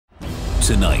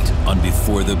Tonight on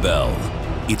Before the Bell,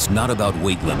 it's not about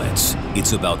weight limits,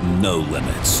 it's about no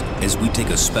limits, as we take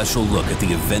a special look at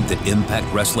the event that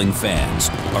Impact Wrestling fans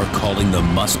are calling the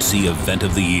must-see event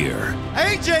of the year.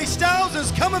 AJ Styles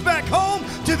is coming back home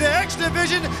to the X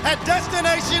Division at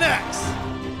Destination X.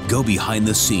 Go behind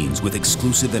the scenes with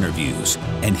exclusive interviews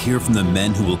and hear from the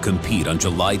men who will compete on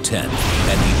July 10th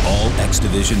at the All-X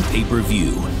Division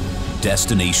pay-per-view,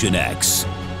 Destination X.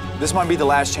 This might be the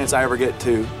last chance I ever get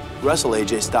to wrestle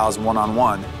AJ Styles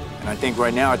one-on-one, and I think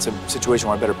right now it's a situation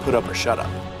where I better put up or shut up.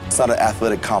 It's not an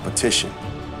athletic competition.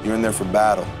 You're in there for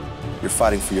battle. You're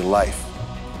fighting for your life.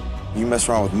 You mess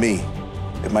around with me,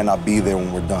 it might not be there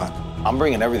when we're done. I'm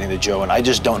bringing everything to Joe, and I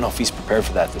just don't know if he's prepared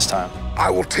for that this time. I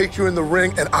will take you in the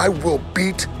ring, and I will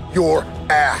beat your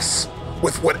ass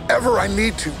with whatever I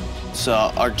need to. It's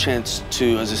our chance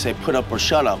to, as I say, put up or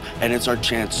shut up, and it's our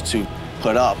chance to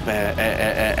put up.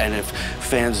 And if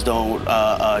fans don't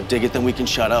dig it, then we can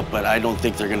shut up, but I don't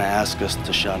think they're gonna ask us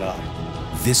to shut up.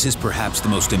 This is perhaps the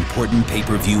most important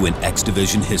pay-per-view in X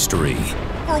Division history.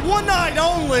 For one night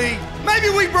only,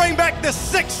 maybe we bring back the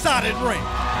six-sided ring.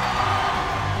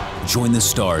 Join the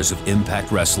stars of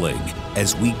Impact Wrestling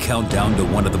as we count down to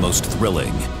one of the most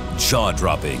thrilling,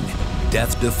 jaw-dropping,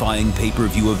 death-defying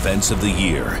pay-per-view events of the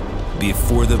year.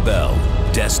 Before the Bell,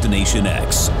 Destination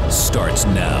X starts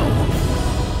now.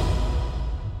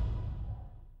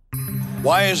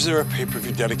 Why is there a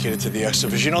pay-per-view dedicated to the X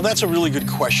Division? You know, that's a really good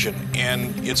question,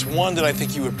 and it's one that I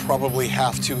think you would probably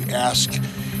have to ask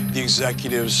the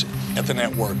executives at the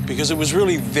network, because it was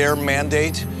really their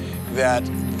mandate that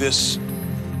this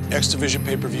X Division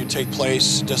pay-per-view take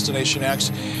place, Destination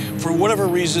X. For whatever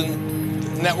reason,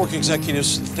 network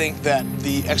executives think that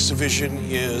the X Division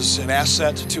is an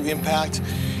asset to Impact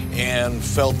and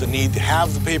felt the need to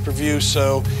have the pay-per-view.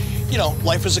 So, you know,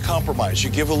 life is a compromise. You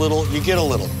give a little, you get a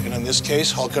little. And in this case,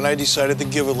 Hulk and I decided to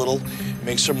give a little,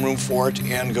 make some room for it,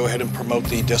 and go ahead and promote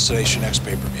the Destination X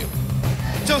pay-per-view.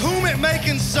 To whom it may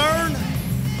concern,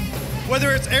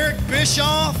 whether it's Eric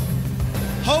Bischoff,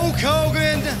 Hulk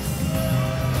Hogan,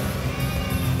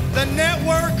 the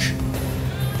network,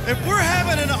 if we're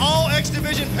having an all-X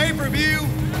Division pay-per-view,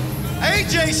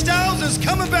 AJ Styles is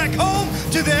coming back home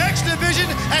to the X Division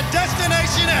at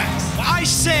Destination X. I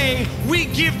say we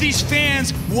give these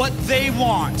fans what they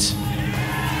want.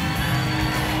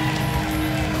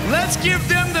 Let's give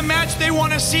them the match they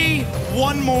want to see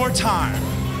one more time.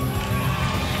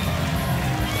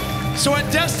 So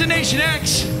at Destination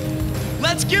X,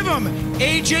 let's give them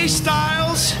AJ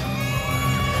Styles,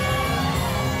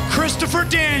 Christopher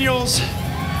Daniels,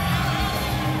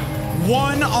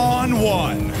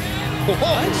 one-on-one.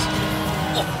 What?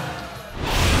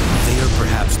 They are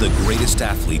perhaps the greatest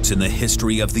athletes in the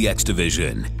history of the X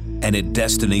Division. And at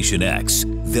Destination X,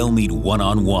 they'll meet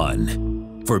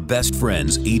one-on-one. For best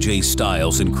friends AJ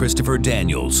Styles and Christopher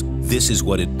Daniels, this is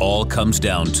what it all comes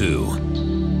down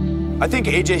to. I think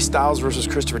AJ Styles versus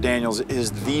Christopher Daniels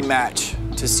is the match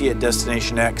to see at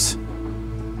Destination X.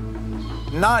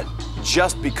 Not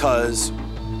just because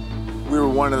we were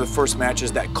one of the first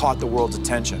matches that caught the world's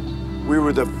attention. We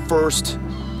were the first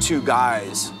two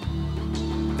guys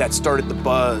that started the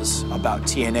buzz about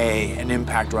TNA and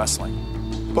Impact Wrestling.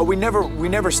 But we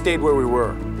never stayed where we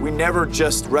were. We never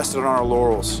just rested on our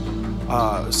laurels.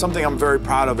 Something I'm very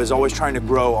proud of is always trying to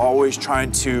grow, always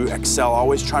trying to excel,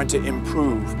 always trying to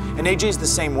improve. And AJ's the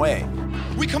same way.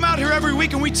 We come out here every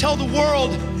week and we tell the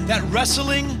world that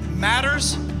wrestling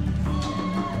matters.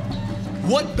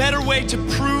 What better way to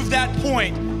prove that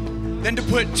point than to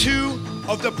put two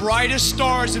of the brightest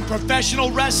stars in professional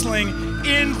wrestling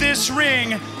in this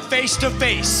ring face to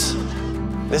face?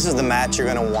 This is the match you're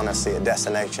gonna wanna see at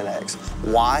Destination X.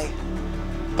 Why?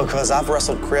 Because I've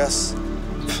wrestled Chris,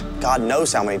 God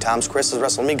knows how many times. Chris has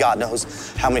wrestled me, God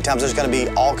knows how many times. There's gonna be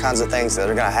all kinds of things that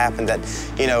are gonna happen that,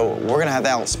 you know, we're gonna have to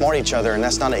outsmart each other, and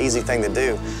that's not an easy thing to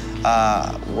do.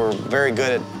 We're very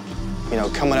good at, you know,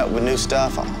 coming up with new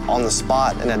stuff on the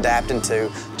spot and adapting to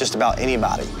just about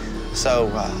anybody.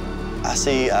 So I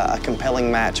see a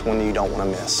compelling match one you don't want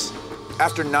to miss.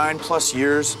 After 9+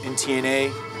 years in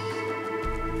TNA,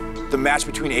 the match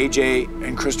between AJ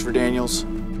and Christopher Daniels,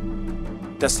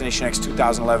 Destination X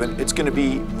 2011, it's going to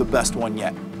be the best one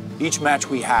yet. Each match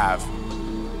we have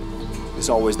is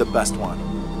always the best one.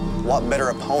 What better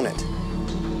opponent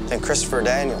than Christopher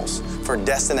Daniels for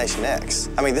Destination X?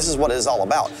 I mean, this is what it's all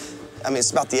about. I mean,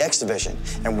 it's about the X Division.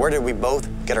 And where did we both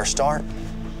get our start?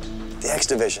 The X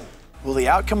Division. Will the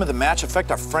outcome of the match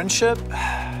affect our friendship?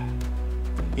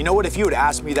 You know what, if you had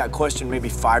asked me that question maybe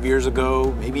 5 years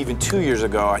ago, maybe even 2 years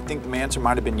ago, I think the answer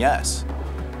might have been yes.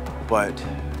 But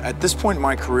at this point in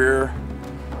my career,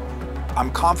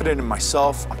 I'm confident in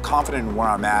myself. I'm confident in where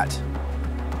I'm at.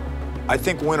 I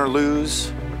think win or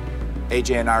lose,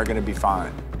 AJ and I are going to be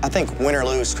fine. I think win or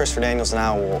lose, Christopher Daniels and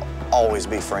I will always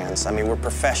be friends. I mean, we're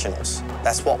professionals.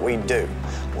 That's what we do.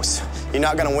 You're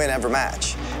not going to win every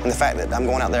match. And the fact that I'm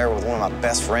going out there with one of my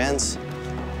best friends,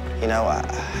 you know,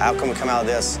 how can we come out of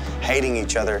this hating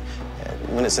each other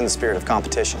when it's in the spirit of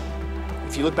competition?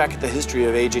 If you look back at the history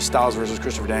of AJ Styles versus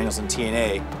Christopher Daniels in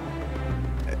TNA,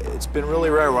 it's been really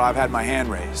rare where I've had my hand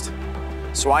raised.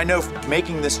 So I know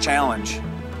making this challenge,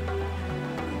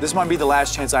 this might be the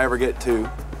last chance I ever get to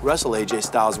wrestle AJ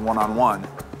Styles one-on-one.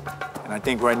 And I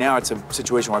think right now it's a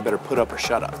situation where I better put up or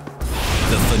shut up.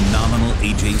 The phenomenal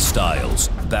AJ Styles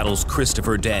battles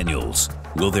Christopher Daniels.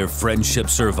 Will their friendship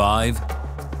survive?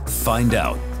 Find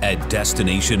out at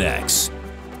Destination X.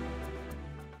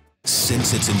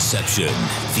 Since its inception,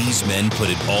 these men put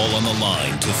it all on the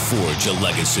line to forge a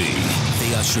legacy.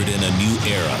 They ushered in a new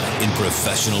era in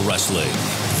professional wrestling,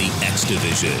 the X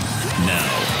Division. Now,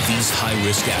 these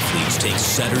high-risk athletes take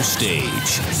center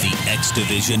stage, the X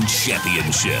Division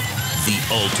Championship, the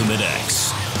Ultimate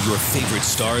X. Your favorite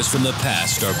stars from the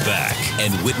past are back,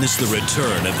 and witness the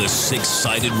return of the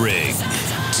six-sided ring.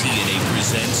 TNA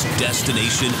presents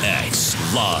Destination X,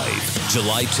 live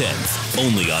July 10th,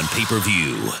 only on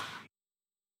pay-per-view.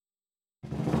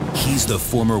 He's the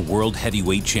former World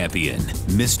Heavyweight Champion,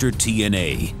 Mr.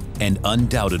 TNA, and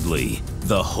undoubtedly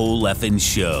the whole effing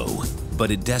show. But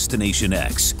at Destination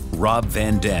X, Rob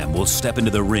Van Dam will step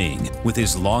into the ring with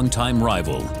his longtime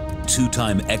rival,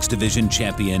 two-time X Division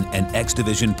champion and X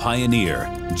Division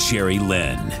pioneer, Jerry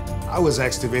Lynn. I was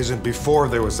X Division before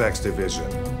there was X Division.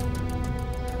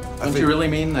 Don't you really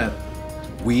mean that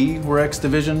we were X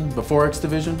Division before X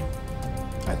Division?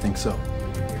 I think so.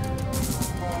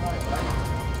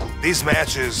 These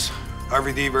matches,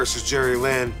 RVD versus Jerry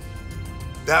Lynn,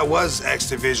 that was X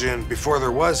Division before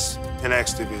there was an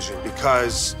X Division,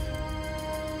 because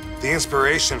the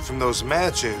inspiration from those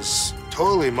matches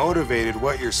totally motivated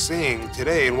what you're seeing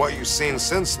today and what you've seen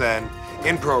since then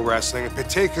in pro wrestling, and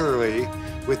particularly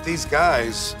with these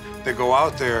guys that go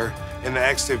out there in the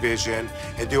X Division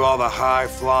and do all the high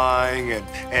flying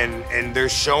and they're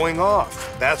showing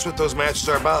off. That's what those matches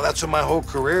are about. That's what my whole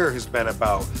career has been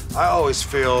about. I always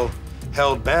feel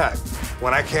held back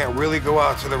when I can't really go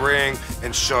out to the ring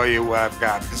and show you what I've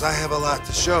got, because I have a lot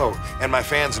to show, and my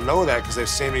fans know that because they've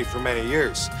seen me for many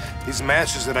years. These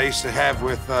matches that I used to have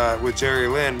with Jerry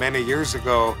Lynn many years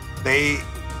ago, they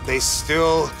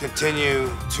still continue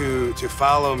to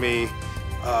follow me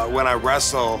when I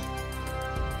wrestle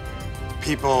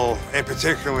people, and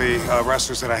particularly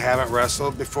wrestlers that I haven't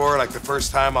wrestled before. Like the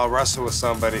first time I'll wrestle with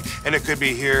somebody, and it could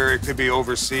be here, it could be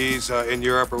overseas in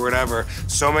Europe or whatever.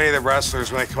 So many of the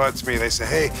wrestlers, when they come up to me, they say,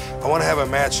 "Hey, I want to have a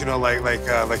match, you know,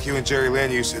 like you and Jerry Lynn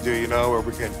used to do, you know, where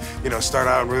we can, you know, start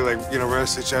out and really, like, you know,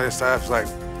 wrestle each other and stuff." Like,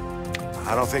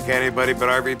 I don't think anybody but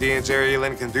RVD and Jerry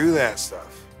Lynn can do that stuff.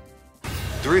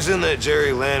 The reason that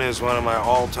Jerry Lynn is one of my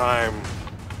all-time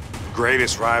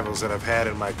greatest rivals that I've had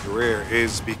in my career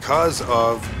is because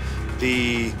of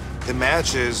the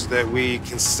matches that we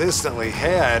consistently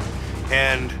had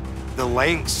and the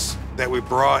lengths that we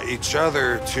brought each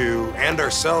other to and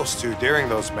ourselves to during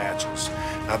those matches.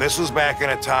 Now, this was back in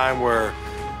a time where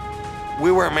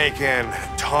we weren't making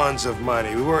tons of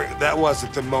money. That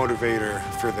wasn't the motivator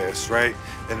for this, right?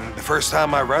 And the first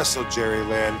time I wrestled Jerry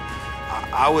Lynn,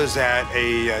 I was at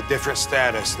a different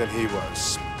status than he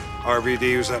was.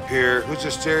 RVD was up here. Who's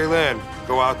just Jerry Lynn?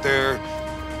 Go out there.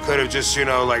 Could have just, you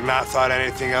know, like not thought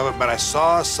anything of it, but I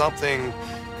saw something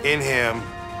in him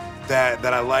that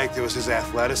I liked. It was his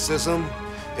athleticism.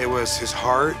 It was his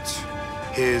heart,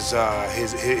 his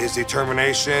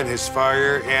determination, his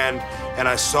fire, and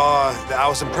I saw that I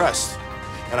was impressed.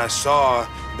 And I saw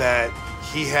that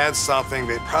he had something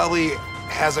that probably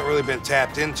hasn't really been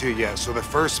tapped into yet. So the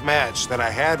first match that I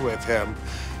had with him,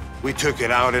 we took it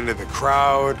out into the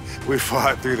crowd. We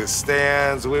fought through the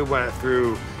stands. We went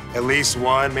through at least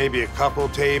one, maybe a couple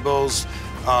tables,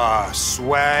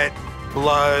 sweat,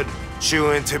 blood,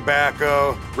 chewing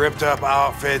tobacco, ripped up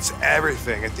outfits,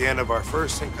 everything. At the end of our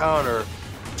first encounter,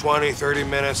 20, 30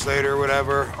 minutes later,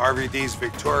 whatever, RVD's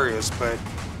victorious. But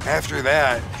after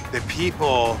that, the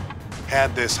people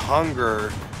had this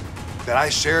hunger that I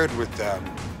shared with them.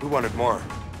 We wanted more.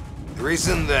 The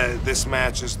reason that this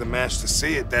match is the match to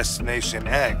see at Destination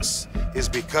X is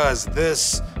because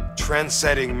this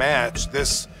trend-setting match,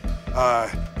 this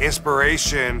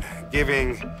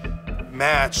inspiration-giving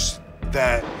match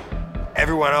that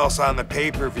everyone else on the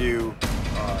pay-per-view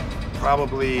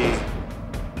probably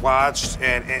watched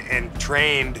and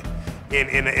trained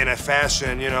in a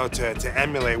fashion, you know, to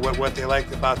emulate what they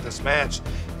liked about this match,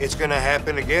 it's gonna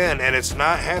happen again. And it's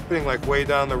not happening like way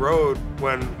down the road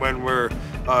when we're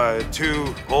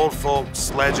two old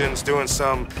folks, legends, doing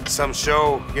some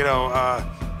show, you know,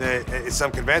 at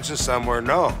some convention somewhere.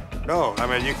 No. I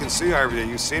mean, you can see RVD.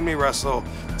 You've seen me wrestle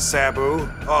Sabu.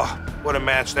 Oh, what a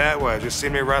match that was. You've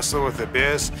seen me wrestle with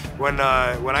Abyss. When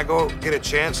I go get a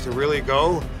chance to really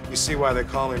go, you see why they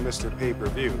call me Mr.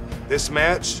 Pay-Per-View. This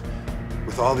match,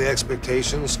 with all the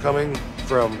expectations coming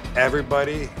from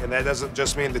everybody, and that doesn't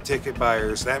just mean the ticket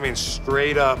buyers, that means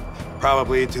straight up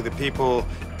probably to the people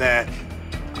that,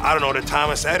 I don't know, to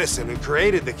Thomas Edison, who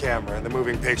created the camera and the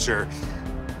moving picture.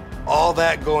 All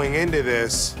that going into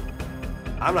this,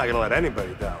 I'm not gonna let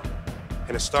anybody down.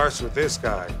 And it starts with this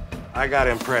guy. I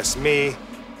gotta impress me,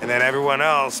 and then everyone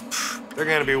else, they're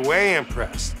gonna be way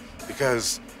impressed.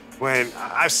 Because when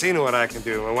I've seen what I can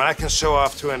do, and when I can show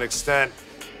off to an extent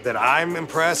that I'm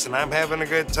impressed and I'm having a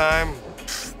good time,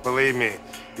 believe me,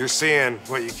 you're seeing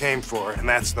what you came for, and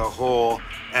that's the whole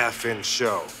effing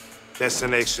show.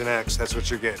 Destination X, that's what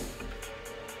you're getting.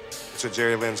 That's what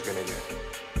Jerry Lynn's gonna get.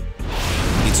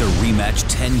 It's a rematch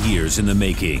 10 years in the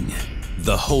making.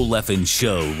 The whole effing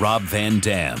show, Rob Van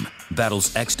Dam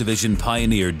battles X Division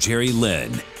pioneer Jerry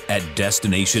Lynn at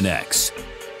Destination X.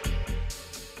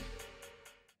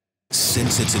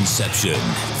 Since its inception,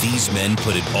 these men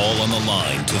put it all on the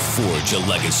line to forge a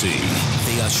legacy.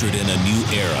 They ushered in a new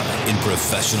era in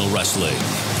professional wrestling,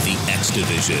 the X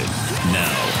Division.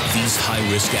 Now, these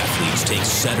high-risk athletes take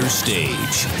center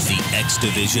stage, the X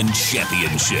Division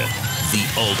Championship, the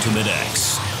Ultimate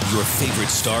X. Your favorite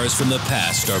stars from the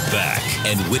past are back,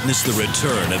 and witness the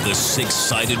return of the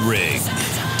six-sided ring.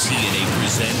 TNA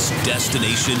presents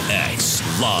Destination X,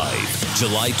 live,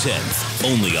 July 10th,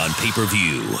 only on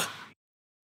pay-per-view.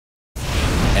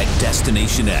 At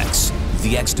Destination X,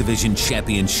 the X Division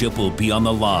Championship will be on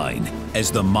the line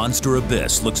as the Monster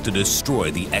Abyss looks to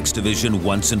destroy the X Division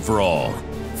once and for all.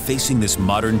 Facing this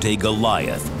modern-day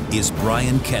Goliath is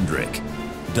Brian Kendrick.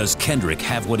 Does Kendrick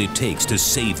have what it takes to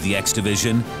save the X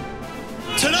Division?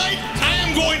 Tonight, I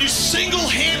am going to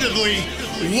single-handedly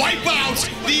wipe out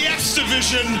the X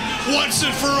Division once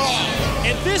and for all.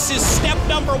 And this is step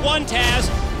number one, Taz,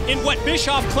 in what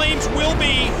Bischoff claims will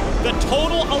be the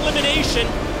total elimination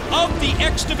of the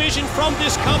X Division from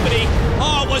this company.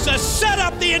 Oh, it was a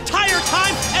setup the entire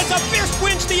time as Abyss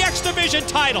wins the X Division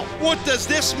title. What does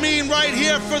this mean right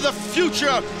here for the future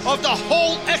of the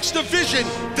whole X Division?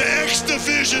 The X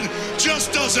Division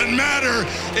just doesn't matter,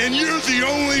 and you're the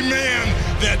only man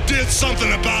that did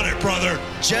something about it, brother.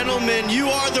 Gentlemen, you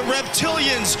are the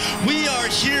reptilians we are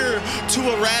here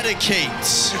to eradicate.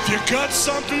 If you got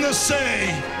something to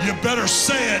say, you better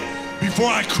say it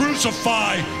before I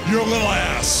crucify your little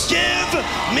ass. Give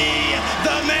me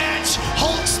the match,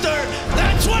 Hulkster.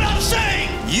 That's what I'm saying.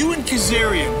 You and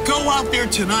Kazarian go out there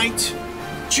tonight,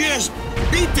 just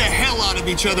beat the hell out of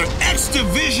each other, X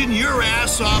Division your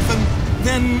ass off, and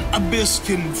then Abyss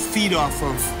can feed off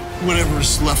of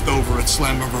whatever's left over at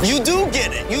Slammiversary. You do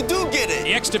get it. You do get it.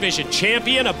 The X Division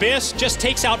champion, Abyss, just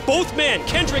takes out both men,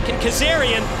 Kendrick and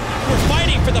Kazarian, who are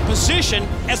fighting for the position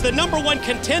as the #1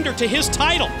 contender to his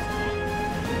title.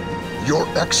 Your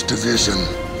X Division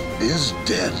is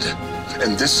dead.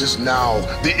 And this is now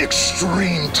the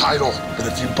Extreme title. But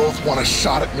if you both want a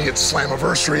shot at me at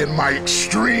Slammiversary and my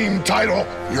Extreme title,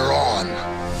 you're on.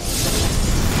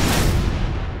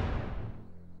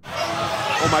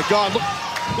 Oh my God, look,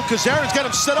 Kazarian's got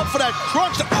him set up for that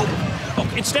crunch. Oh,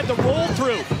 instead the roll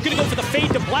through. Gonna go for the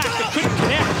fade to black that couldn't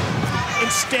connect.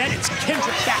 Instead, it's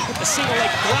Kendrick back with the single leg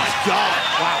thrust. God,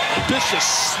 wow, Abyss is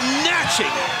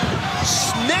snatching,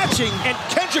 and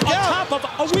Kendrick on out. top of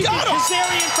a weak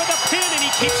Kazarian for the pin, and he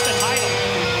keeps the title.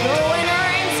 The winner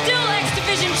and still X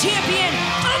Division champion,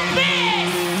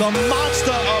 Abyss! The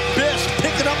monster Abyss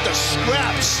picking up the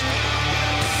scraps.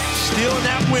 Stealing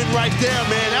that win right there,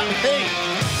 man. Hey,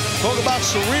 talk about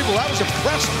cerebral, that was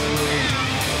impressive.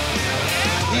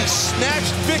 He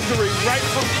snatched victory right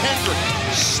from Kendrick.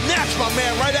 Snatched my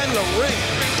man right out of the ring.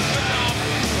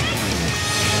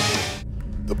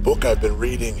 The book I've been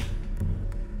reading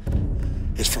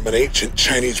is from an ancient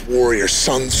Chinese warrior,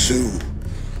 Sun Tzu.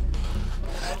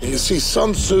 And you see,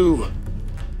 Sun Tzu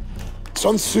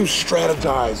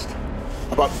strategized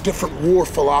about different war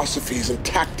philosophies and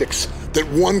tactics that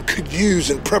one could use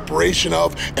in preparation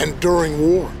of and during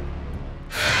war.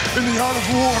 In the art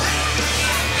of war,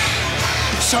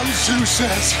 Sun Tzu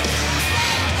says,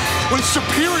 when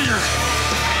superior,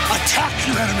 attack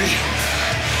your enemy.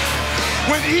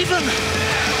 When even,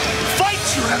 fight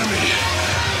your enemy.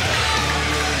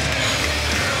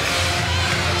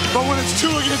 But when it's 2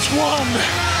 against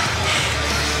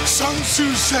 1, Sun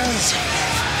Tzu says,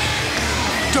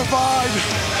 divide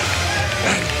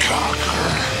and conquer.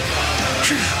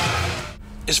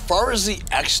 As far as the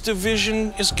X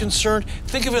Division is concerned,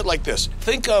 think of it like this.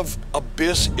 Think of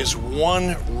Abyss as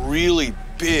one really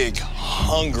big,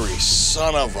 hungry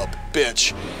son of a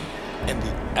bitch, and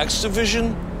the X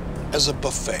Division as a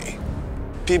buffet.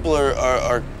 People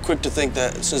are quick to think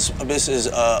that since Abyss is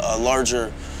a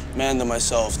larger man than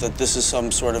myself, that this is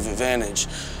some sort of advantage.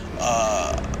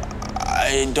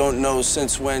 I don't know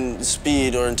since when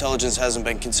speed or intelligence hasn't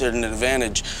been considered an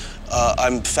advantage.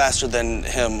 I'm faster than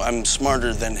him, I'm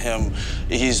smarter than him.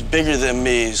 He's bigger than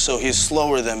me, so he's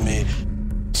slower than me.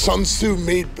 Sun Tzu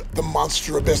made the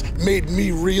monster Abyss, made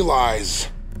me realize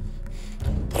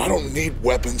that I don't need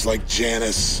weapons like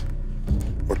Janus,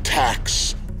 or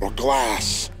tacks, or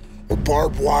glass, or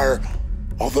barbed wire,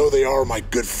 although they are my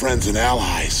good friends and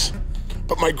allies.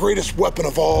 But my greatest weapon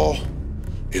of all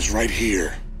is right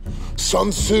here.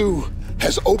 Sun Tzu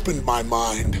has opened my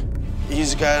mind.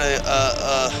 He's got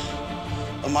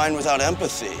a mind without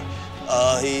empathy.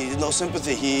 No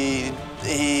sympathy.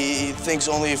 He thinks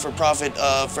only for profit,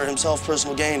 for himself,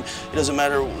 personal gain. It doesn't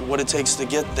matter what it takes to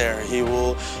get there. He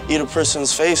will eat a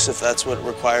person's face if that's what it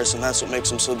requires, and that's what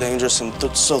makes him so dangerous and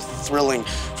so thrilling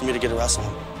for me to get to wrestle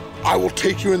him. I will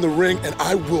take you in the ring and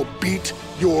I will beat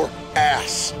your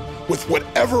ass with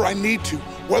whatever I need to,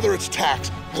 whether it's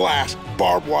tacks, glass,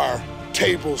 barbed wire,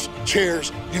 tables,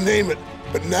 chairs, you name it.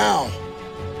 But now,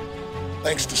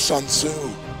 thanks to Sun Tzu,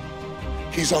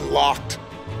 he's unlocked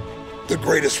the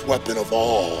greatest weapon of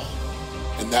all,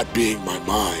 and that being my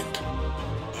mind.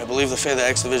 I believe the fate of the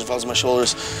X Division falls on my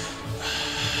shoulders.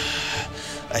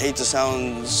 I hate to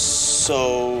sound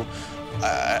so,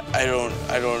 I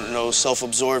don't know,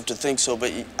 self-absorbed to think so,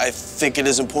 but I think it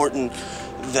is important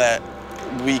that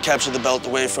we capture the belt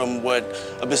away from what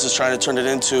Abyss is trying to turn it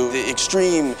into, the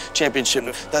Extreme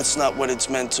Championship. That's not what it's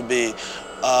meant to be.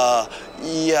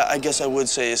 Yeah, I guess I would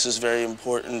say this is very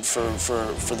important for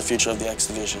the future of the X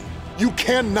Division. You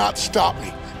cannot stop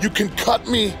me. You can cut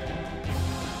me.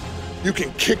 You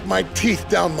can kick my teeth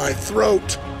down my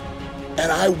throat,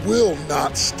 and I will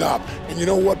not stop. And you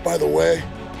know what, by the way?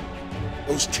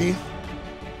 Those teeth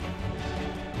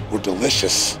were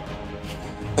delicious.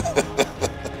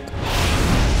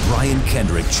 Brian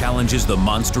Kendrick challenges the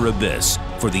Monster Abyss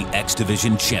for the X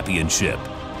Division Championship.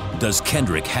 Does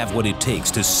Kendrick have what it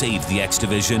takes to save the X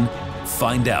Division?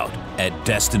 Find out at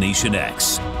Destination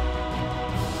X.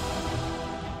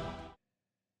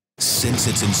 Since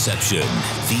its inception,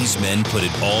 these men put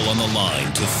it all on the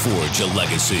line to forge a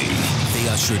legacy. They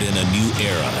ushered in a new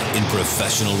era in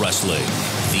professional wrestling,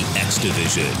 the X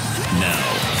Division. Now,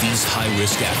 these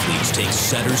high-risk athletes take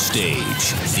center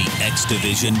stage, the X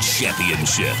Division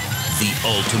Championship, the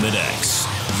Ultimate X.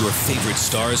 Your favorite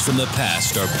stars from the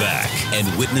past are back, and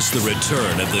witness the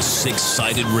return of the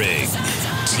six-sided ring.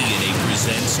 TNA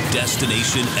presents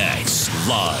Destination X,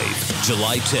 live,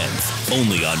 July 10th,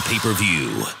 only on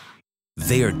pay-per-view.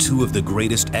 They are two of the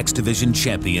greatest X Division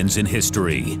champions in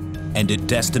history, and at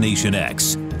Destination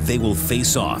X, they will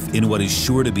face off in what is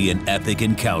sure to be an epic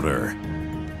encounter.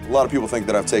 A lot of people think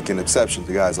that I've taken exception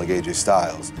to guys like AJ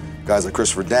Styles, guys like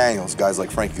Christopher Daniels, guys like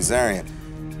Frankie Kazarian.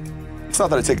 It's not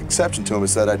that I take exception to them,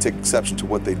 it's that I take exception to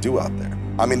what they do out there.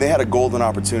 I mean, they had a golden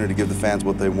opportunity to give the fans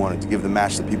what they wanted, to give the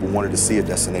match that people wanted to see at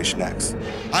Destination X.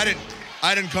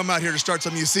 I didn't come out here to start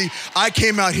something. You see, I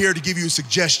came out here to give you a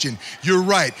suggestion. You're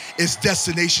right, it's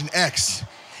Destination X.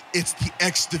 It's the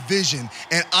X Division,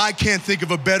 and I can't think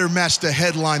of a better match to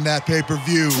headline that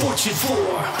pay-per-view. Fortune 4.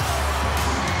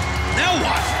 Now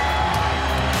what?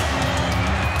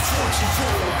 Fortune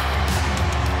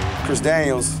 4. Chris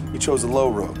Daniels, he chose the low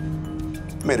road.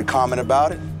 Made a comment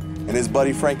about it, and his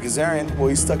buddy Frank Kazarian, well,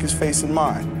 he stuck his face in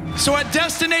mine. So at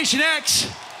Destination X,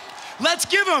 let's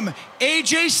give them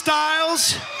AJ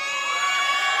Styles,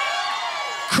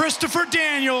 Christopher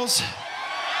Daniels,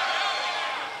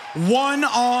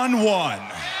 one-on-one.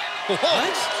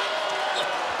 What?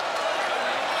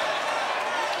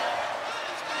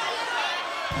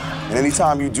 And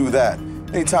anytime you do that,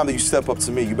 anytime that you step up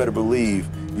to me, you better believe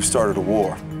you started a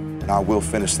war, and I will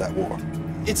finish that war.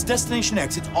 It's Destination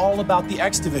X. It's all about the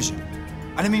X Division.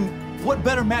 And I mean, what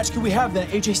better match could we have than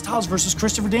AJ Styles versus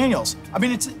Christopher Daniels? I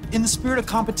mean, it's in the spirit of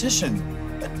competition.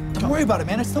 Don't worry about it,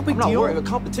 man. It's no big deal. I'm not worried about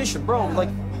competition, bro. Like,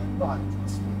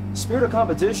 spirit of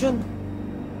competition?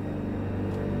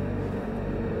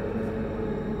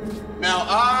 Now,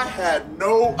 I had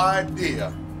no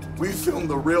idea We filmed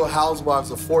the Real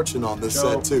Housewives of Fortune on this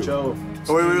set, too. Joe.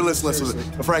 Oh, wait, listen.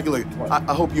 Frankie, look,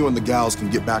 I hope you and the gals can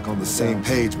get back on the same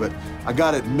page, but I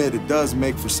gotta admit, it does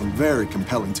make for some very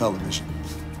compelling television.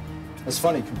 That's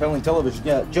funny, compelling television.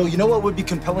 Yeah, Joe, you know what would be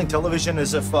compelling television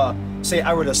is if, say,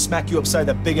 I were to smack you upside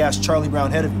that big-ass Charlie Brown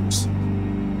head of yours.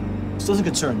 This doesn't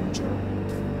concern you, Joe.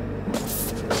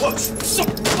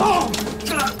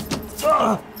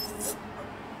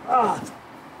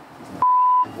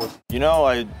 You know,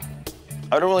 I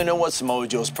don't really know what Samoa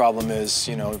Joe's problem is,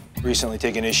 you know, recently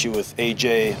taking issue with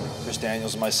AJ, Chris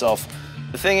Daniels, and myself.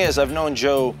 The thing is, I've known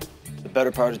Joe the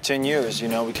better part of 10 years, you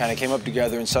know. We kind of came up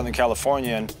together in Southern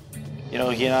California, and, you know,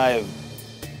 he and I have,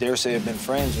 dare say, have been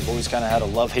friends. We've always kind of had a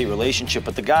love-hate relationship,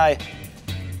 but the guy,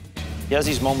 he has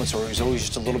these moments where he's always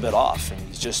just a little bit off, and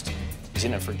he's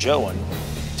in it for Joe, and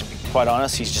to be quite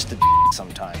honest, he's just a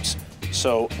sometimes.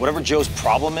 So whatever Joe's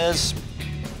problem is,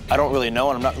 I don't really know,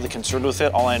 and I'm not really concerned with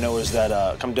it. All I know is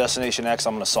that come Destination X,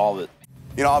 I'm gonna solve it.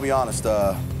 You know, I'll be honest,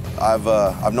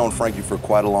 I've known Frankie for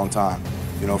quite a long time.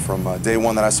 You know, from day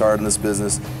one that I started in this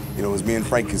business, you know, it was me and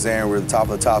Frankie Kazarian, we were the top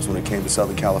of the tops when it came to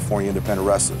Southern California independent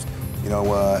wrestlers. You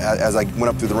know, as I went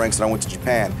up through the ranks and I went to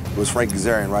Japan, it was Frankie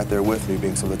Kazarian right there with me,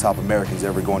 being some of the top Americans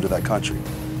ever going to that country.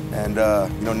 And,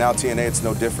 you know, now TNA, it's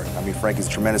no different. I mean, Frankie's a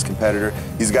tremendous competitor.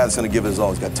 He's a guy that's gonna give it his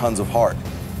all. He's got tons of heart.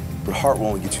 But heart will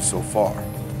only get you so far.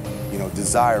 You know,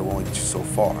 desire will only get you so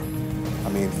far. I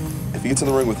mean, if he gets in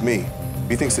the ring with me, if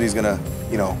he thinks that he's gonna,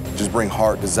 you know, just bring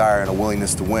heart, desire, and a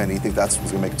willingness to win, and he thinks that's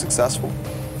what's gonna make him successful,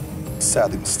 he's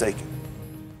sadly mistaken.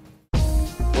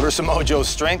 What are Samoa Joe's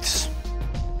strengths?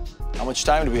 How much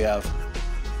time do we have?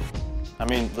 I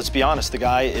mean, let's be honest, the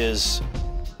guy is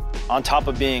on top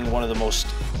of being one of the most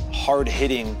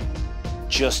hard-hitting,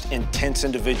 just intense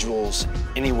individuals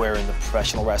anywhere in the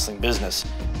professional wrestling business.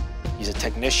 He's a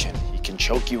technician. He can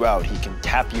choke you out. He can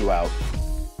tap you out.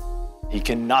 He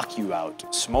can knock you out.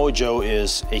 Samoa Joe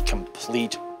is a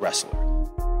complete wrestler.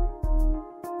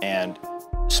 And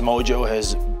Samoa Joe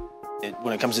has,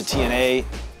 when it comes to TNA,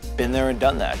 been there and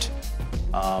done that.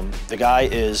 The guy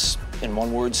is, in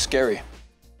one word, scary.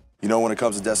 You know, when it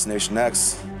comes to Destination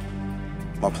X,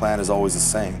 my plan is always the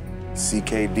same.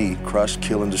 CKD, crush,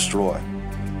 kill, and destroy.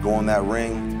 Go in that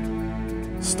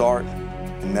ring, start,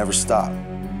 and never stop.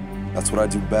 That's what I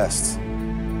do best.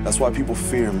 That's why people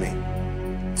fear me.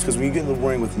 It's because when you get in the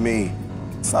ring with me,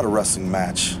 it's not a wrestling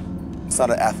match. It's not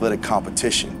an athletic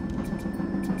competition.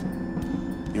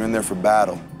 You're in there for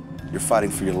battle. You're fighting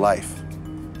for your life.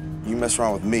 You mess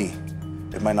around with me,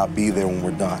 it might not be there when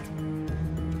we're done.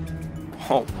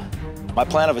 Oh, my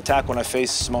plan of attack when I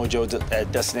face Samoa Joe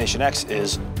at Destination X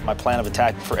is my plan of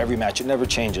attack for every match. It never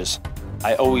changes.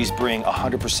 I always bring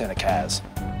 100% of Kaz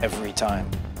every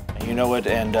time. And you know what,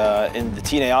 and in the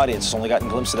TNA audience has only gotten a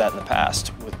glimpse of that in the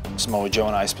past with Samoa Joe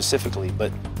and I specifically,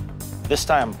 but this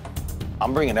time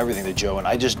I'm bringing everything to Joe, and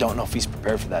I just don't know if he's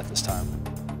prepared for that this time.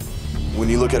 When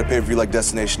you look at a pay-per-view like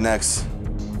Destination X,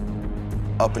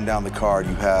 up and down the card,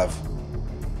 you have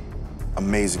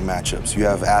amazing matchups. You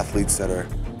have athletes that are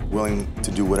willing to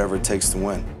do whatever it takes to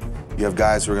win. You have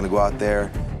guys who are gonna go out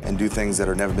there and do things that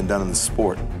have never been done in the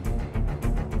sport.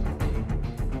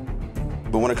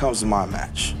 But when it comes to my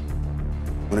match,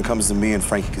 when it comes to me and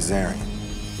Frankie Kazarian,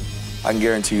 I can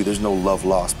guarantee you there's no love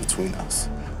lost between us.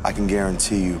 I can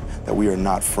guarantee you that we are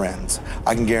not friends.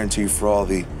 I can guarantee you for all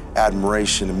the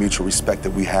admiration and mutual respect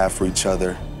that we have for each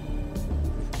other,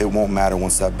 it won't matter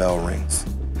once that bell rings.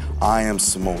 I am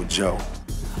Samoa Joe.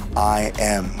 I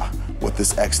am what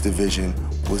this X division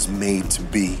was made to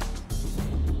be.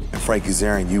 And Frankie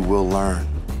Kazarian, you will learn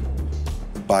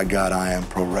that by God, I am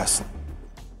pro wrestling.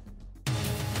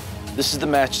 This is the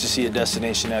match to see at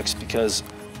Destination X because,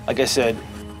 like I said,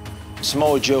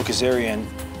 Samoa Joe Kazarian,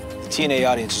 the TNA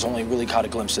audience has only really caught a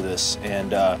glimpse of this.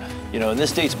 And, you know, and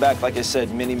this dates back, like I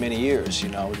said, many, many years. You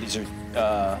know, these are,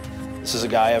 this is a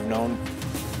guy I've known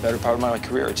the better part of my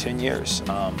career, 10 years. You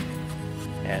know,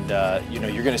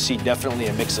 you're gonna see definitely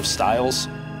a mix of styles,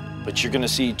 but you're gonna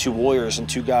see two warriors and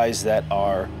two guys that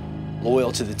are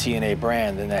loyal to the TNA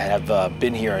brand and that have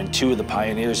been here, and two of the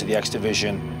pioneers of the X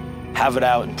Division have it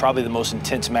out in probably the most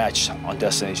intense match on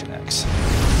Destination X.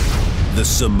 The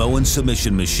Samoan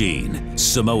submission machine,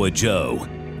 Samoa Joe,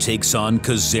 takes on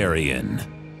Kazarian.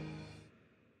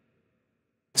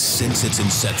 Since its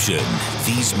inception,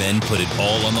 these men put it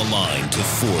all on the line to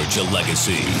forge a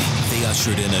legacy. They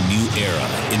ushered in a new era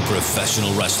in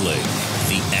professional wrestling,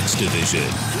 the X Division.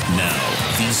 Now,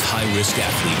 These high-risk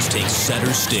athletes take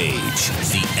center stage.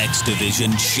 The X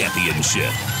Division Championship.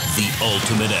 The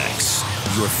Ultimate X.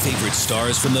 Your favorite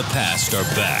stars from the past are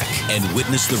back, and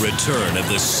witness the return of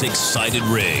the six-sided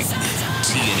ring.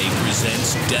 TNA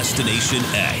presents Destination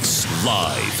X,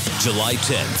 live July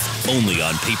 10th, only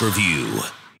on pay-per-view.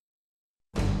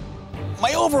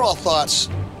 My overall thoughts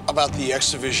about the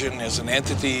X Division as an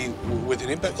entity with an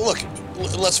impact. Look,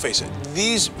 let's face it,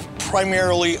 these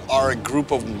primarily are a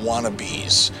group of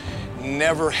wannabes.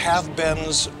 Never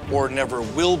have-beens or never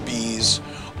will-bees,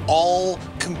 all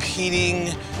competing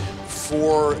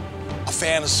for a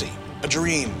fantasy, a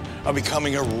dream of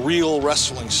becoming a real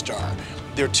wrestling star.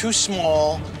 They're too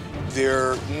small,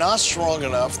 they're not strong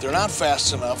enough, they're not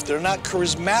fast enough, they're not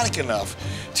charismatic enough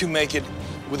to make it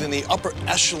within the upper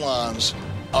echelons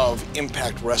of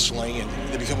Impact Wrestling, and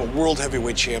they become a world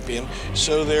heavyweight champion,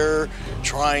 so they're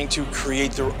trying to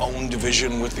create their own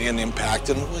division within Impact,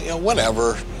 and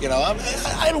whatever.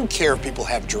 I don't care if people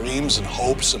have dreams and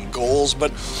hopes and goals,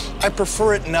 but I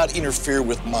prefer it not interfere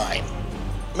with mine.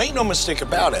 Make no mistake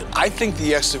about it, I think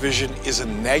the X Division is a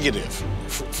negative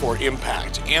for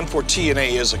Impact and for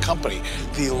TNA as a company.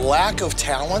 The lack of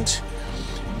talent,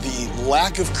 the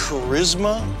lack of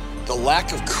charisma, the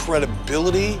lack of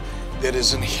credibility that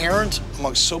is inherent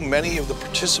among so many of the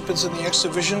participants in the X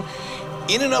Division,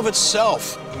 in and of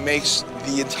itself makes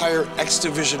the entire X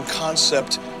Division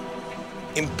concept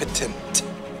impotent.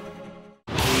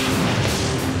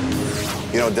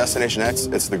 Destination X,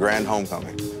 it's the grand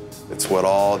homecoming. It's what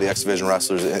all the X Division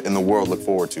wrestlers in the world look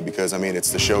forward to, because,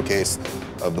 it's the showcase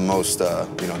of the most,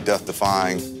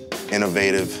 death-defying,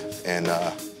 innovative, and,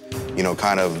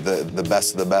 kind of the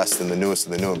best of the best and the newest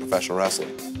of the new in professional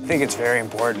wrestling. I think it's very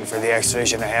important for the X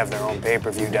Division to have their own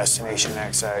pay-per-view, Destination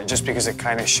X, just because it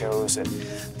kind of shows that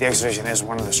the X Division is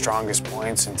one of the strongest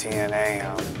points in TNA,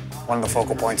 one of the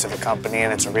focal points of the company,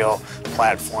 and it's a real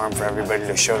platform for everybody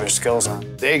to show their skills on.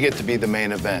 They get to be the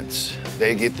main events.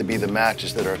 They get to be the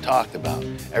matches that are talked about.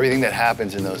 Everything that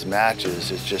happens in those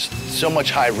matches is just so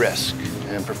much high risk,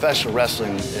 and professional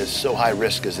wrestling is so high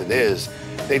risk as it is,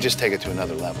 they just take it to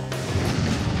another level.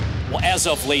 Well, as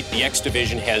of late, the X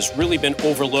Division has really been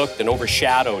overlooked and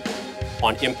overshadowed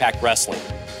on Impact Wrestling.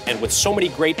 And with so many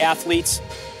great athletes,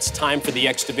 it's time for the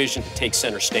X Division to take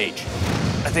center stage.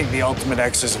 I think the Ultimate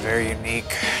X is a very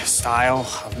unique style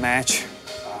of match.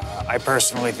 I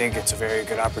personally think it's a very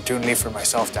good opportunity for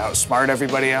myself to outsmart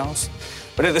everybody else.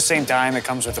 But at the same time, it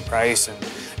comes with a price, and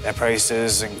that price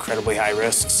is incredibly high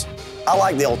risks. I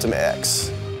like the Ultimate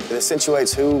X. It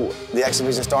accentuates who the X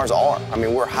Division stars are.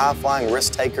 We're high-flying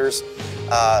risk takers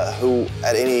who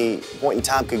at any point in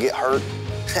time could get hurt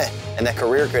and that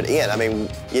career could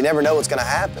end. You never know what's gonna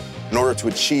happen. In order to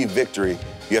achieve victory,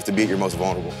 you have to be at your most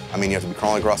vulnerable. You have to be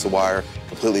crawling across the wire,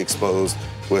 completely exposed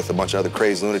with a bunch of other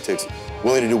crazed lunatics,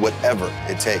 willing to do whatever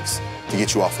it takes to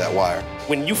get you off that wire.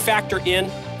 When you factor in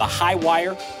the high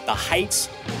wire, the heights,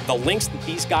 the lengths that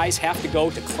these guys have to go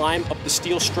to climb up the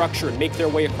steel structure and make their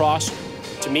way across,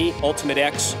 to me, Ultimate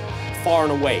X, far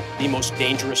and away, the most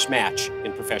dangerous match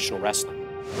in professional wrestling.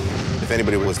 If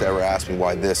anybody was to ever ask me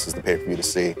why this is the pay-per-view to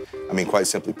see, quite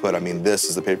simply put, this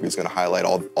is the pay-per-view that's going to highlight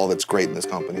all that's great in this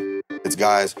company. It's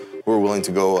guys who are willing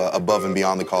to go above and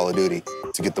beyond the Call of Duty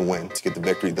to get the win, to get the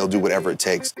victory. They'll do whatever it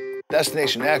takes.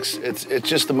 Destination X, it's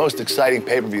just the most exciting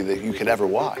pay-per-view that you could ever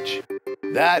watch.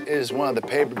 That is one of the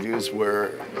pay-per-views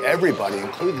where everybody,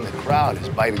 including the crowd, is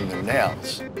biting their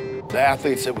nails. The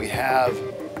athletes that we have,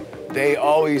 they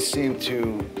always seem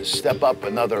to step up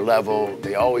another level.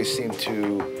 They always seem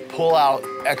to pull out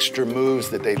extra moves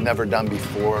that they've never done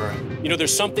before.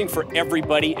 There's something for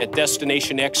everybody at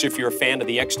Destination X if you're a fan of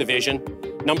the X Division.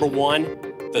 Number one,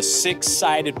 the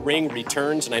six-sided ring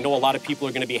returns, and I know a lot of people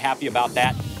are going to be happy about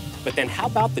that. But then how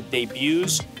about the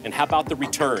debuts and how about the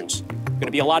returns? Going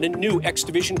to be a lot of new X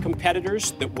Division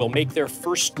competitors that will make their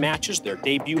first matches, their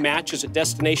debut matches at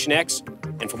Destination X.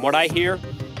 And from what I hear,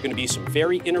 going to be some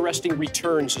very interesting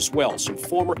returns as well. Some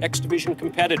former X Division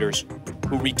competitors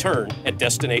who return at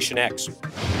Destination X.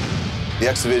 The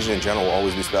X Division in general will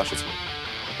always be special to me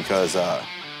because,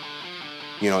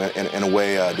 in a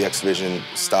way, the X Division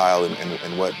style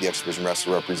and what the X Division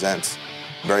wrestler represents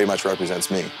very much represents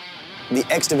me. The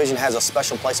X Division has a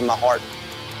special place in my heart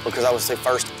because I was the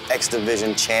first X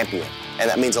Division champion, and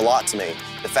that means a lot to me.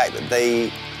 The fact that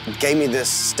they gave me this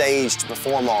stage to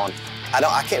perform on,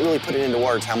 I can't really put it into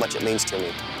words how much it means to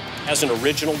me. As an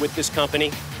original with this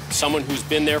company, someone who's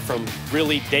been there from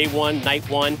really day one, night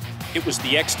one, it was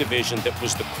the X Division that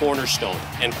was the cornerstone.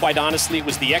 And quite honestly, it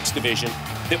was the X Division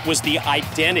that was the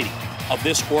identity of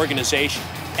this organization.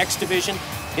 X Division,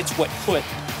 it's what put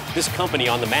this company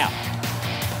on the map.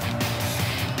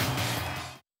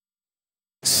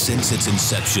 Since its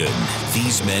inception,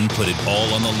 these men put it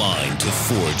all on the line to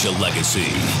forge a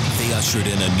legacy. They ushered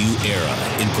in a new era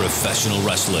in professional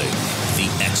wrestling, the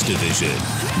X Division.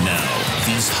 Now,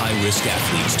 these high-risk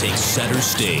athletes take center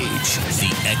stage, the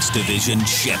X Division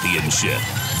Championship,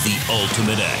 the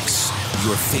Ultimate X.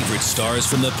 Your favorite stars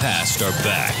from the past are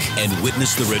back, and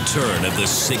witness the return of the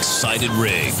six-sided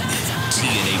ring.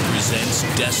 TNA presents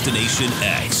Destination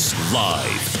X,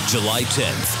 live, July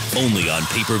 10th, only on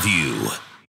pay-per-view.